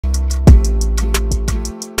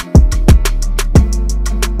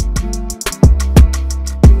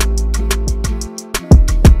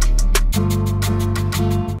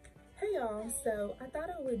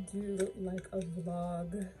I would do like a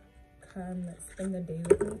vlog, come spend the day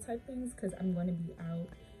with me type things, because I'm going to be out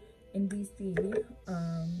in DC,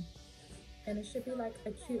 and it should be like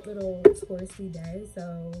a cute little touristy day.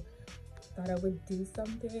 So thought I would do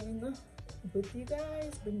something with you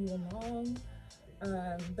guys, bring you along.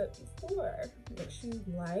 But before, make sure you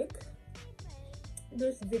like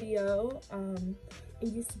this video and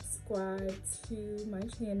you subscribe to my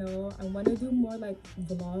channel. I want to do more like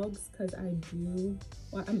vlogs, because I'm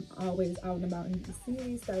always out and about in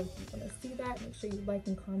DC. So if you want to see that, make sure you like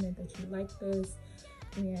and comment that you like this,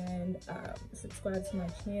 and subscribe to my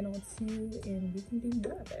channel too, and we can do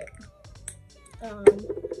more of it.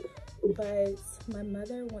 But my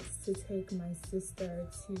mother wants to take my sister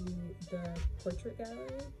to the portrait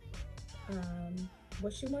gallery.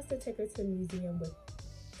 Well, she wants to take her to a museum with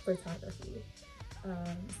photography.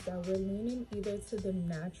 So we're leaning either to the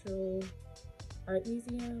Natural Art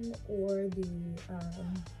Museum or the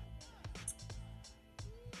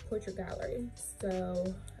portrait gallery.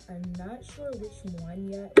 So I'm not sure which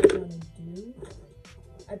one yet we're gonna do.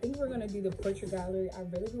 I think we're gonna do the portrait gallery. I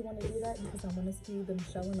really do want to do that because I want to see the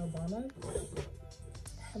Michelle and Obama.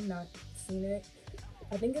 I have not seen it.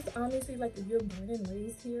 I think it's honestly like, if you're born and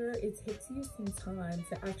raised here, it takes you some time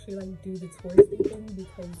to actually like do the touristy thing,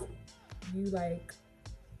 because you like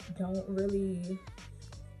don't really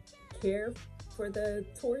care for the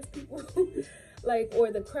tourist people like,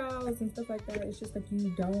 or the crowds and stuff like that. It's just like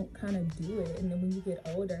you don't kind of do it, and then when you get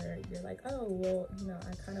older, you're like, oh well, you know,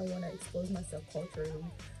 I kind of want to expose myself culturally,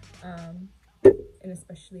 and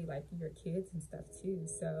especially like your kids and stuff too.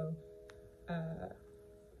 So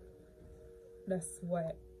that's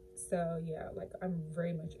what, so yeah, like I'm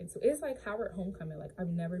very much into it. It's like Howard Homecoming. Like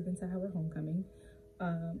I've never been to Howard Homecoming,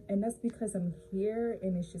 and that's because I'm here,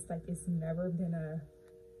 and it's just like it's never been a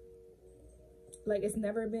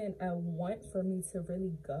want for me to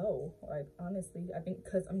really go. Like honestly, I think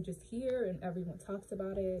because I'm just here and everyone talks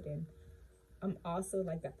about it, and I'm also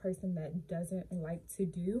like that person that doesn't like to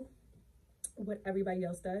do what everybody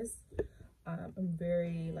else does. I'm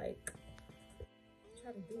very like,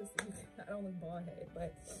 try to do this so I don't look bald headed,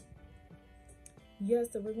 but yeah.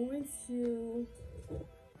 So we're going to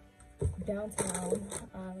downtown.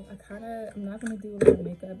 I'm not gonna do a lot of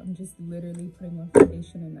makeup. I'm just literally putting on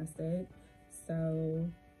foundation and that's it. So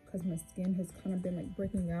because my skin has kind of been like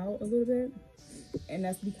breaking out a little bit, and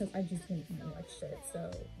that's because I just been eating like shit,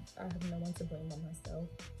 so I have no one to blame but myself.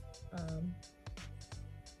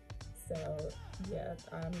 So yeah,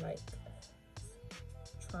 I'm like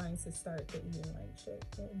trying to start the eating like shit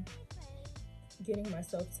and getting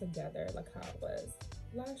myself together like how it was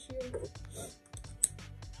last year.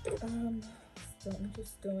 So I'm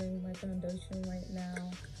just doing my foundation right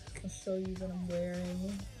now. I'll show you what I'm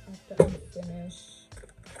wearing after I'm finished.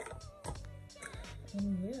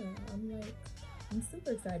 And yeah, I'm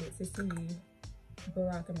super excited to see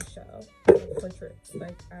Barack and Michelle portraits.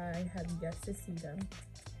 Like I have yet to see them,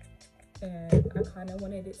 and I kind of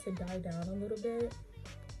wanted it to die down a little bit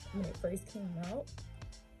when it first came out.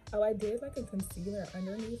 Oh, I did like a concealer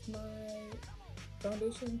underneath my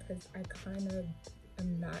foundation, because I kind of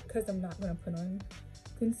am not, because I'm not gonna put on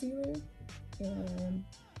concealer, and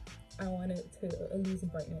I wanted to at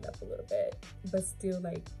least brighten it up a little bit, but still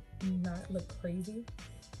like not look crazy.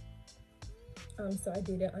 So I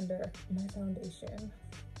did it under my foundation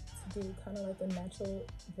to do kind of like a natural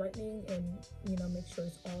brightening, and you know, make sure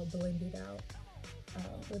it's all blended out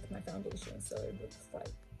with my foundation, so it looks like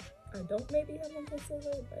I don't maybe have on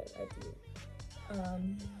concealer, but I do.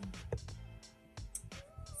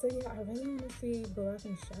 So yeah, I really want to see Barack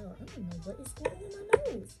and Michelle. I don't know what is going on in my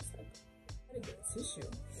nose. It's like, I gotta get a tissue.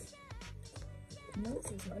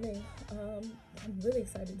 Nose is running. I'm really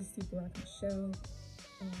excited to see Barack and Michelle.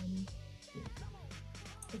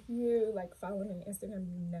 If you like follow me on Instagram,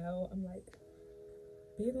 you know I'm like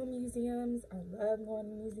big on museums. I love going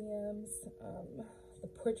to museums. The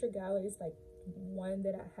portrait gallery is like one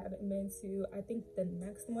that I haven't been to. I think the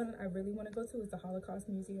next one I really want to go to is the Holocaust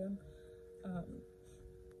Museum.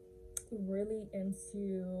 Really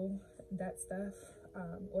into that stuff,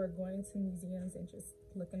 or going to museums and just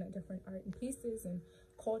looking at different art and pieces and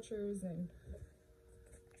cultures, and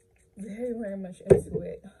very, very much into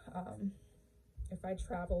it. If I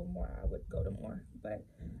travel more, I would go to more, but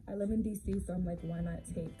I live in DC, so I'm like, why not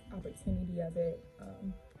take opportunity of it?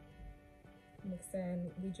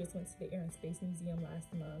 Nixon, we just went to the Air and Space Museum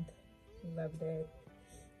last month. Loved it.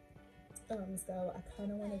 So I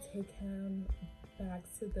kind of want to take him back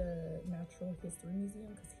to the Natural History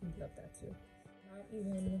Museum, because he loved that too.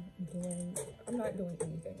 I'm not doing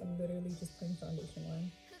anything. I'm literally just putting foundation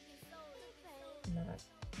on. Not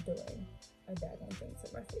doing a daggone thing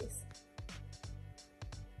to my face.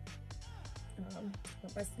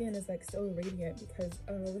 But my skin is like so radiant because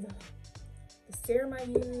of the serum I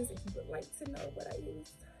use. If you would like to know what I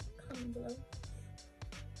use, comment below.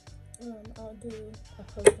 I'll do a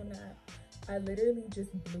post on that. I literally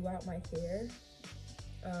just blew out my hair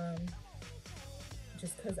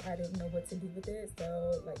just because I didn't know what to do with it.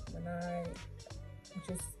 So like when I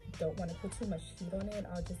just don't want to put too much heat on it,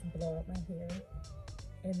 I'll just blow out my hair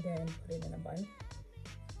and then put it in a bun.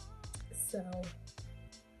 So,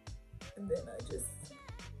 and then I just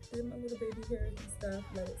did my little baby hairs and stuff,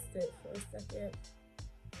 let it sit for a second,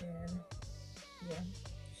 and yeah,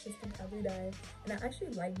 it's just an everyday. And I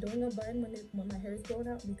actually like doing a bun when my hair is blown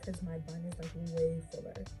out because my bun is like way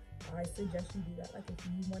fuller. I suggest you do that. Like if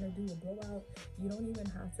you want to do a blowout, you don't even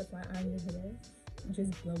have to flat iron your hair.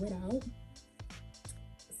 Just blow it out,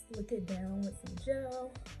 slick it down with some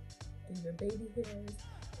gel, do your baby hairs,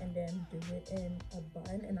 and then do it in a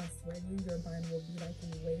bun. And I swear to you, your bun will be like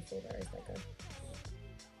way fuller. It's like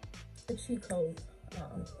a cheat code,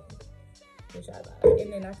 which I like.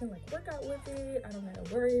 And then I can like work out with it. I don't have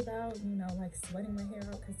to worry about, you know, like sweating my hair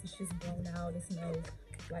out because it's just blown out. It's no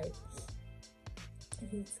like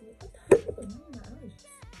heat to it. What the heck? My allergies.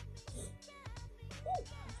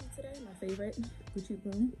 Today, my favorite Gucci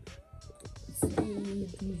Bloom. It's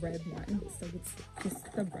the red one. So it's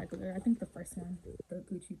just the regular, I think the first one, the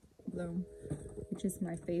Gucci Bloom, which is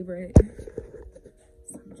my favorite.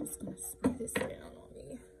 So I'm just gonna spray this down on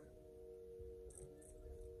me.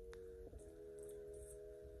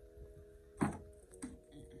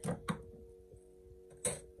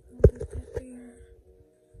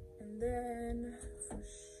 And then for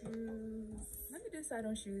shoes, let me decide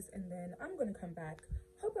on shoes and then I'm gonna come back.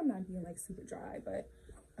 Hope I'm not being like super dry, but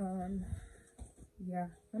yeah,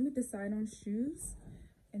 let me decide on shoes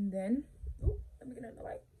and then let me get in the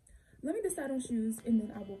light. Let me decide on shoes and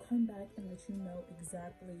then I will come back and let you know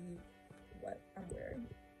exactly what I'm wearing.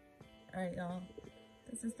 All right, y'all,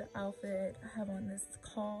 this is the outfit. I have on this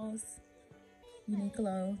COS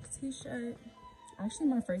Necole t-shirt. Actually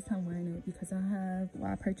my first time wearing it because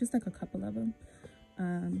I purchased like a couple of them,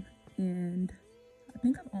 and I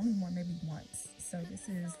think I've only worn maybe once, so this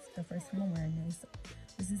is the first time I'm wearing this.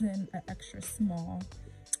 This is in an extra small,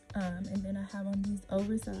 and then I have on these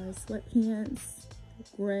oversized sweatpants,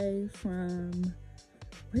 gray, from,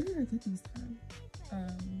 where did I get these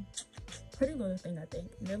from? Pretty Little Thing, I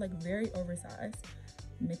think. They're like very oversized,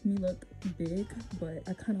 make me look big, but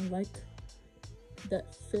I kind of like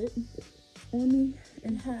that fit on me.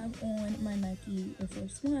 And have on my Nike Air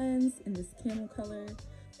Force Ones in this camel color,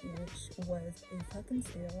 which was a fucking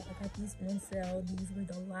sale. I got these on sale. These were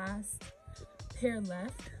the last pair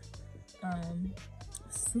left.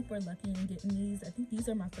 Super lucky in getting these. I think these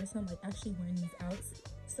are my first time like actually wearing these out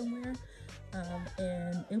somewhere.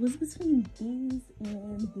 And it was between these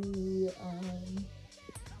and the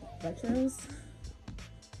retros.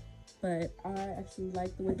 But I actually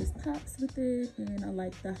like the way this pops with it, and I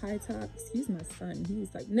like the high top. Excuse my son, he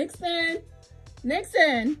was like, Nixon,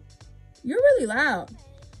 you're really loud.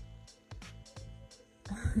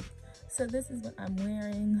 So this is what I'm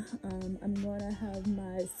wearing. I'm gonna have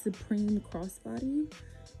my Supreme crossbody,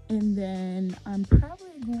 and then I'm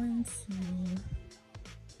probably going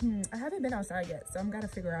to, I haven't been outside yet, so I'm gotta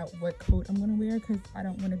figure out what coat I'm gonna wear because I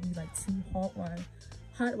don't want to be like too hot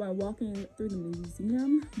while walking through the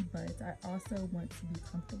museum, but I also want to be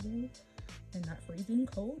comfortable and not freezing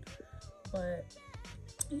cold. But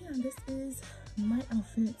yeah, this is my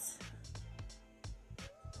outfit.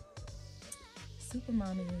 Super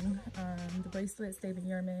mommy. The bracelet, Steven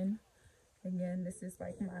Yerman. Again, this is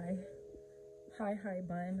like my high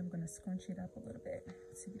bun. I'm gonna scrunch it up a little bit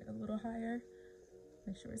to get a little higher.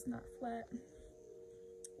 Make sure it's not flat.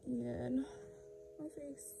 And my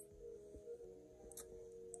face.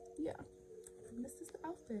 Yeah, and this is the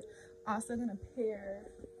outfit. Also gonna pair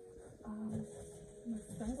my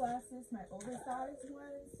sunglasses, my oversized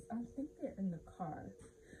ones. I think they're in the car,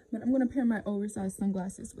 but I'm gonna pair my oversized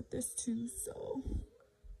sunglasses with this too. So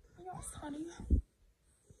yes, honey,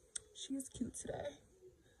 she is cute today.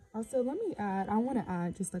 Also, let me add, I want to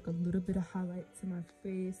add just like a little bit of highlight to my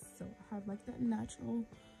face so I have like that natural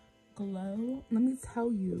glow. Let me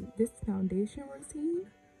tell you, this foundation routine,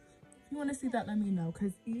 you want to see that, let me know,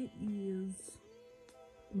 because it is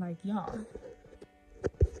like, y'all,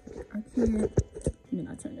 I can't, let me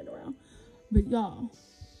not turn it around, but y'all,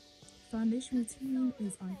 foundation routine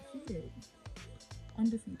is undefeated.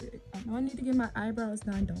 I know I need to get my eyebrows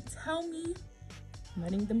done. Don't tell me. I'm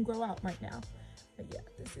letting them grow out right now. But yeah,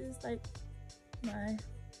 this is like my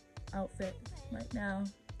outfit right now.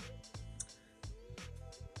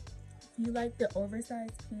 you like the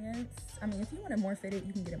oversized pants, I mean, if you want it more fitted,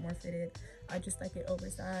 you can get it more fitted. I just like it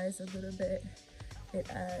oversized a little bit. It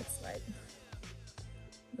adds like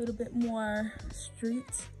a little bit more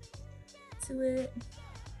street to it.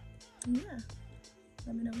 And yeah,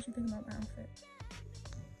 let me know what you think about my outfit.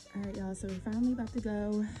 All right, y'all, so we're finally about to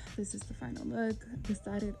go. This is the final look.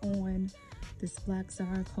 Decided on this black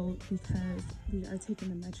Zara coat because we are taking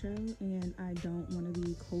the metro and I don't want to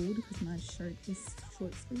be cold because my shirt is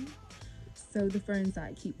short sleeve. So the fur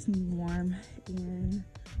inside keeps me warm. And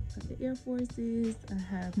got the Air Forces. I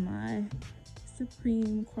have my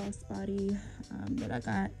Supreme crossbody that I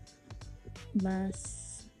got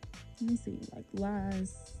last, let me see, like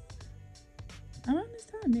last, around this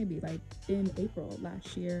time, maybe like in April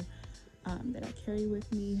last year, that I carry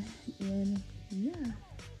with me. And yeah,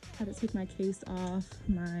 had to take my case off,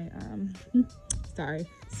 my sorry,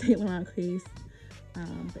 Saint Laurent case.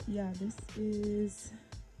 But yeah, this is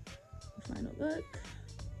the final look.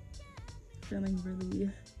 Feeling really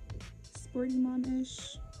sporty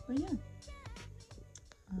mom-ish, but yeah.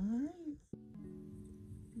 All right.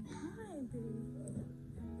 Hi, baby.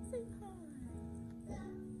 Say hi.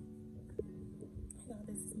 Y'all,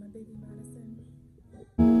 this is my baby Madison.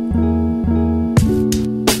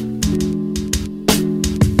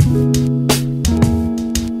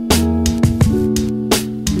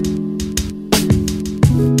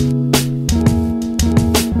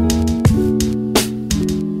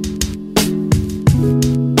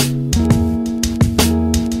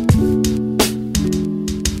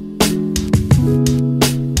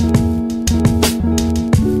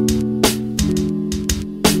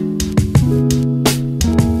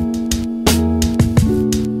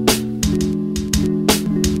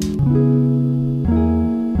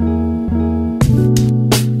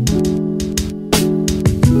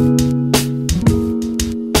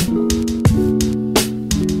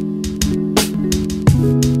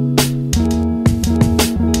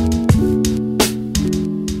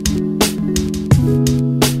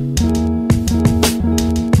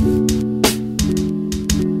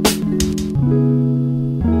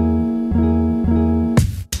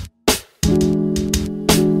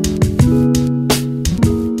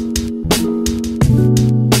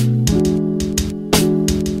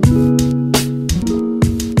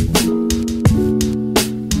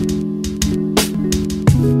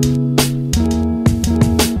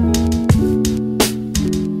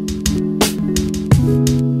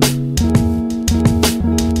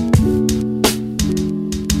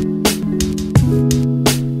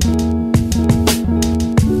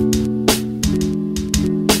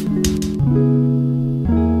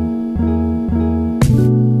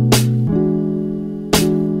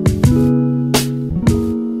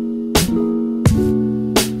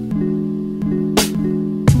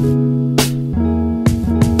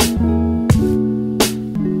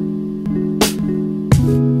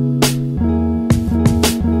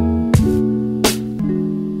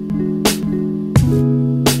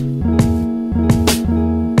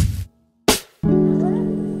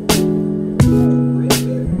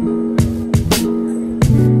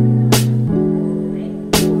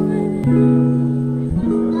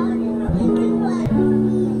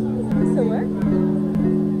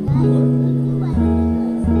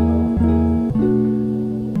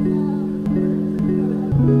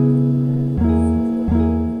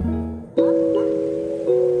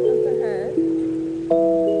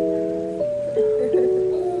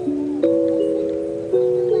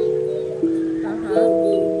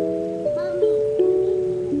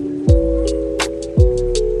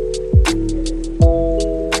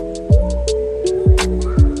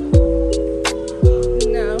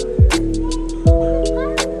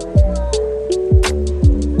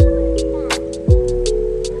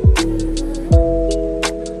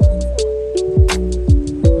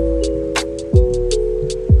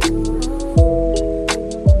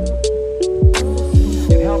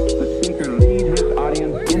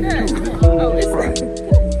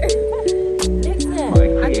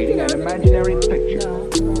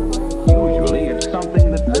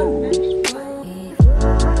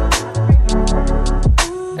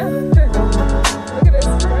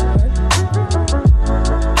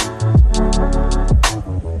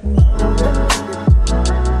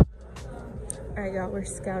 We're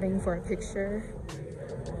scouting for a picture.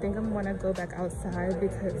 I think I'm gonna go back outside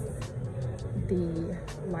because the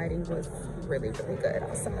lighting was really good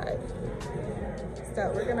outside.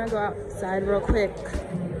 So we're gonna go outside real quick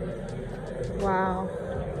while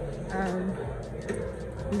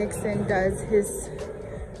Nixon does his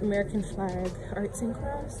American flag arts and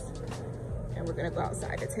crafts, and we're gonna go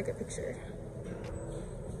outside to take a picture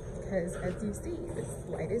because as you see, this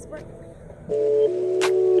light is bright.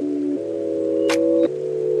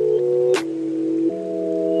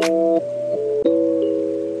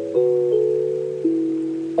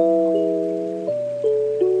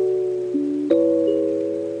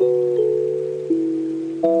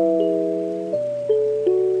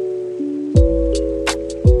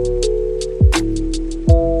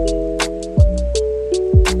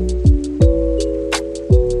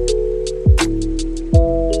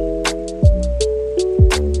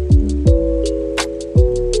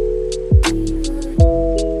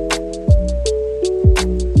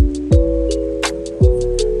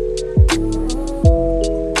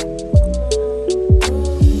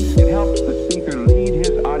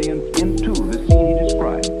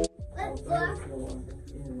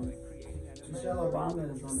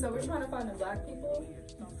 So we're trying to find the black people.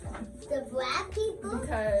 The black people?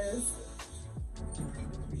 Because,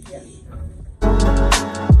 yeah.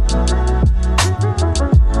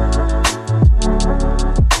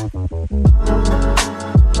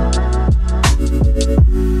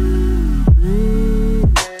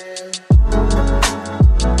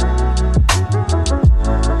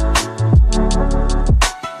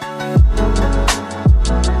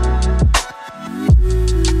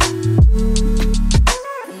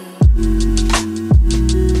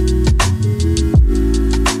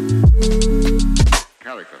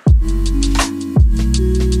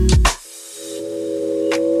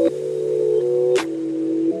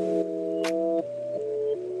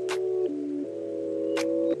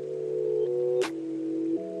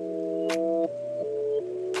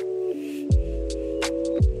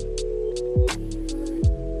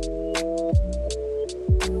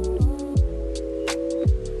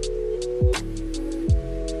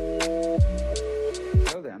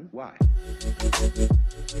 Why?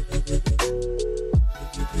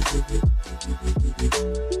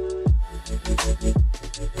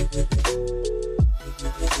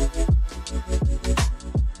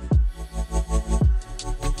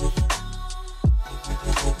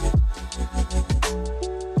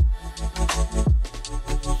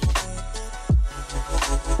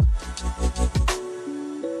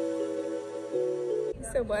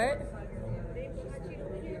 So what?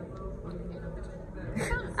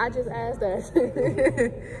 I just asked us. While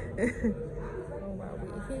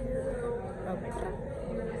we here,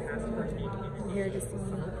 I'm here to see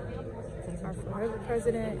our forever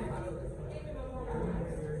president.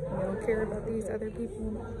 We don't care about these other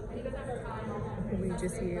people. We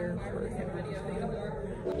just here for him.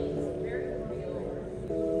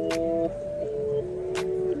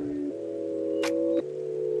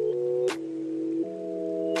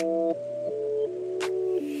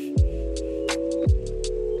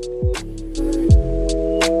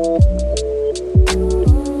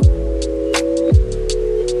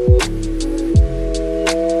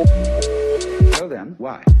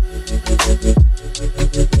 Why?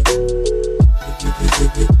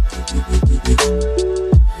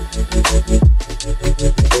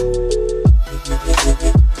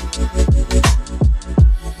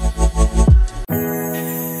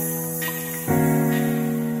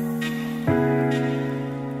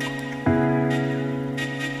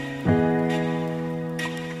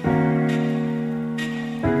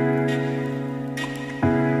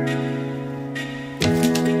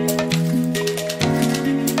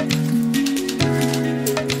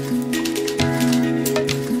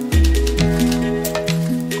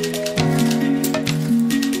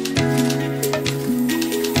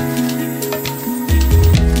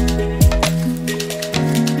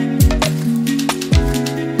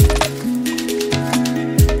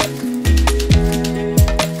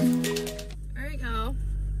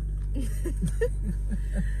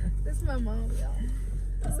 This is my mom, y'all.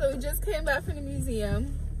 So we just came back from the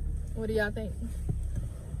museum. What do y'all think?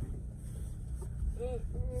 What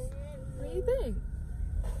do you think?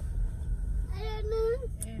 I don't know.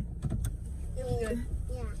 It was good.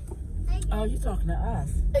 Yeah. Oh, you talking to us?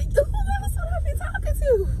 Hey, who else would I be talking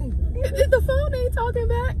to? The phone ain't talking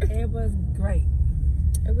back. It was great.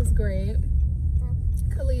 It was great.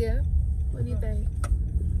 Kalia, what do you think?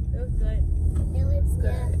 It was good. It was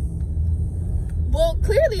Good. Well,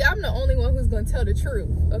 clearly I'm the only one who's gonna tell the truth,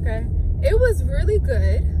 okay? It was really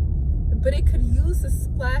good, but it could use a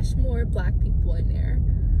splash more black people in there.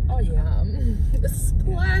 Oh yeah. A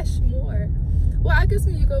splash more. Well, I guess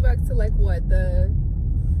when you go back to like what, the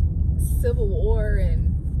Civil War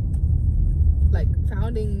and like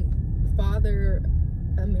founding father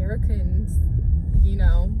Americans, you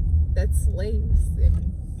know, that's slaves,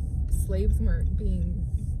 and slaves weren't being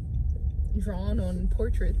drawn on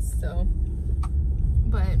portraits, so.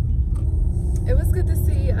 But it was good to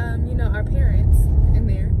see, you know, our parents in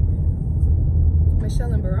there.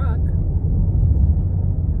 Michelle and Barack.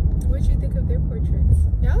 What'd you think of their portraits?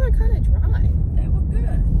 Y'all are kind of dry. They were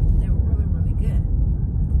good. They were really, really good.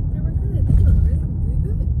 They were good. They were really, really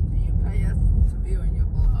good. Do you pay us to be on your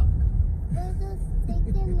blog? They're just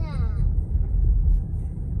taking that.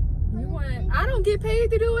 You want? I don't get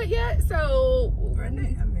paid to do it yet, so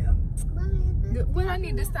Renee, Mommy, what I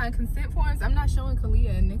need to sign consent forms. I'm not showing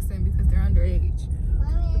Kalia and Nixon because they're underage.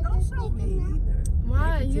 Mommy, don't show me either.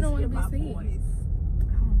 Why? They can You don't just want to hear be my seen. voice.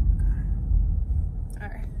 Oh my god. All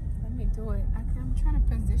right, let me do it. I'm trying to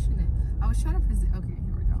position it. I was trying to position. Okay,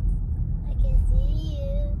 here we go. I can see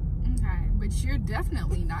you. Okay, but you're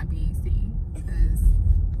definitely not being seen because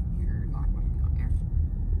you're not going to be on there.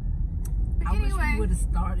 But I wish anyway, we would have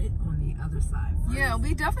started on the other side first. yeah,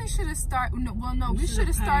 we definitely should have started. No, well, no, we We should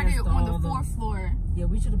have should've started passed on the all the- fourth floor. Yeah,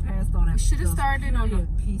 we should have passed all that. We should have those started on the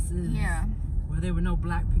period pieces. yeah. Where there were no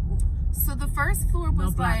black people. So the first floor No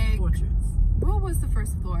was black like, portraits. what was the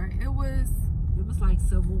first floor? It was Like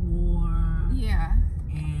Civil War yeah.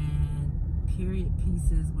 and period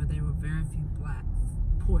pieces where there were very few black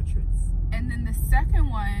portraits. And then the second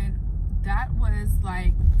one, that was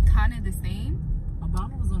like kind of the same.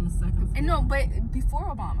 Obama was on the second floor. And no, but before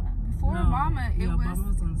Obama. Before Obama, it was Obama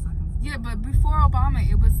was on the second floor. yeah, but before Obama,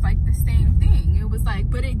 it was like the same thing. It was like,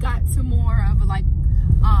 but it got to more of a like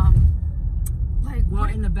Well,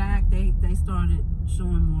 in the back, they started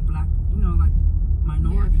showing more black, like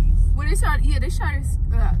minorities. Well, they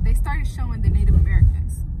started showing the Native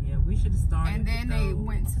Americans, Yeah, we should have started. and then they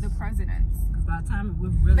went to the presidents. Because by the time we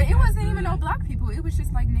really. But it got wasn't even no good, black people. It was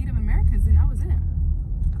just like Native Americans, and that was it.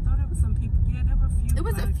 I thought there was some people. Yeah, there were a few. It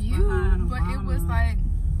was a blacks few, behind but it was Obama. like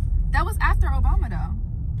that was after Obama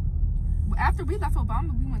though. After we left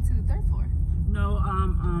Obama, we went to the third floor. No,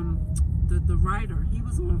 the writer, he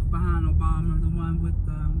was on behind Obama, the one with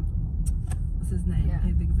what's his name? Yeah. I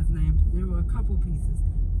can't think of his name. There were a couple pieces,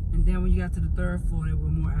 and then when you got to the third floor, there were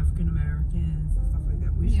more African Americans and stuff like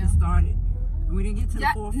that. We should have started, and we didn't get to the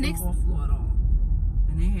fourth floor at all.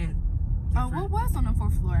 And they had. Oh, what was on the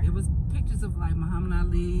fourth floor? It was pictures of like Muhammad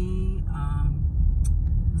Ali.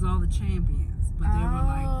 It was all the champions, but they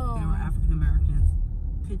were African Americans.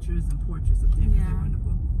 Pictures and portraits of them because they were in the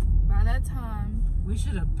book. By that time, We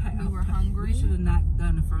should have. we were hungry. We should have not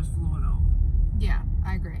done the first floor though. Yeah,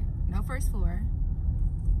 I agree. No first floor.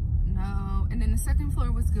 No, and then the second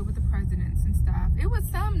floor was good with the presidents and stuff. It was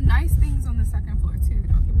some nice things on the second floor too.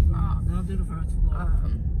 Don't get me wrong. Don't do the first floor.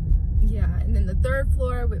 Yeah, and then the third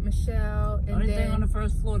floor with Michelle, and The only then thing on the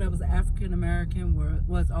first floor that was African American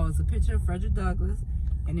was it's a picture of Frederick Douglass,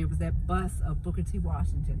 and it was that bust of Booker T.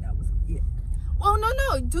 Washington. That was it. oh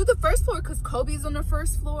no, do the first floor because Kobe's on the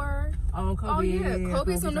first floor. Oh, Kobe. Oh yeah,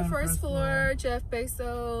 Kobe's on the first first floor. Jeff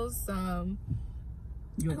Bezos.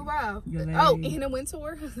 Your- Who else? your Oh, lady. Anna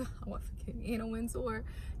Wintour. I want to forget Anna Wintour.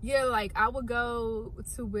 Yeah, like I would go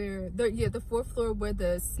to where the fourth floor where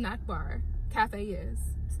the snack bar cafe is.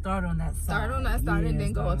 Start on that side. Start on that side and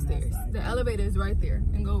then go start on that upstairs. side. The elevator is right there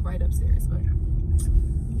and go right upstairs. But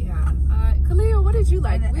yeah, Kalia, what did you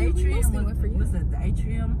like? And the We atrium mostly went for you. was it? The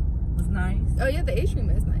atrium was nice. Oh yeah, the atrium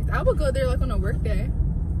is nice. I would go there like on a work day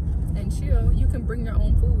and chill. You can bring your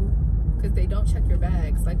own food because they don't check your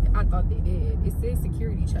bags like I thought they did. It says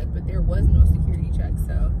security check, but there was no security check,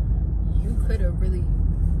 so you could have really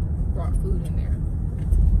brought food in there.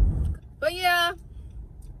 But yeah,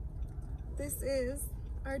 this is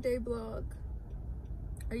our day vlog.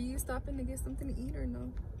 Are you stopping to get something to eat or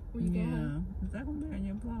no? When you go home? Is that gonna be on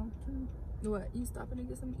your blog too? What, you stopping to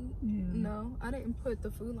get something to eat? Yeah. No, I didn't put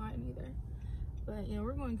the food line either. But yeah,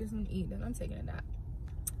 we're going to get something to eat and I'm taking a nap.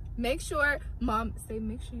 Make sure, Mom,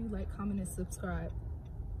 make sure you like, comment, and subscribe.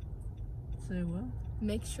 Say what?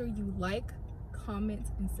 Make sure you like, comment,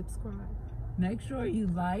 and subscribe. Make sure you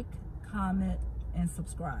like, comment, and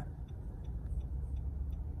subscribe.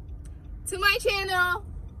 To my channel.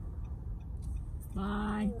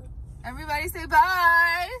 Bye. Everybody say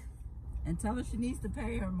bye. And tell her she needs to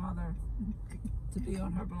pay her mother to be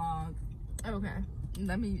on her blog. Okay,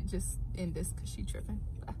 let me just end this because she tripping.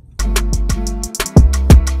 Bye.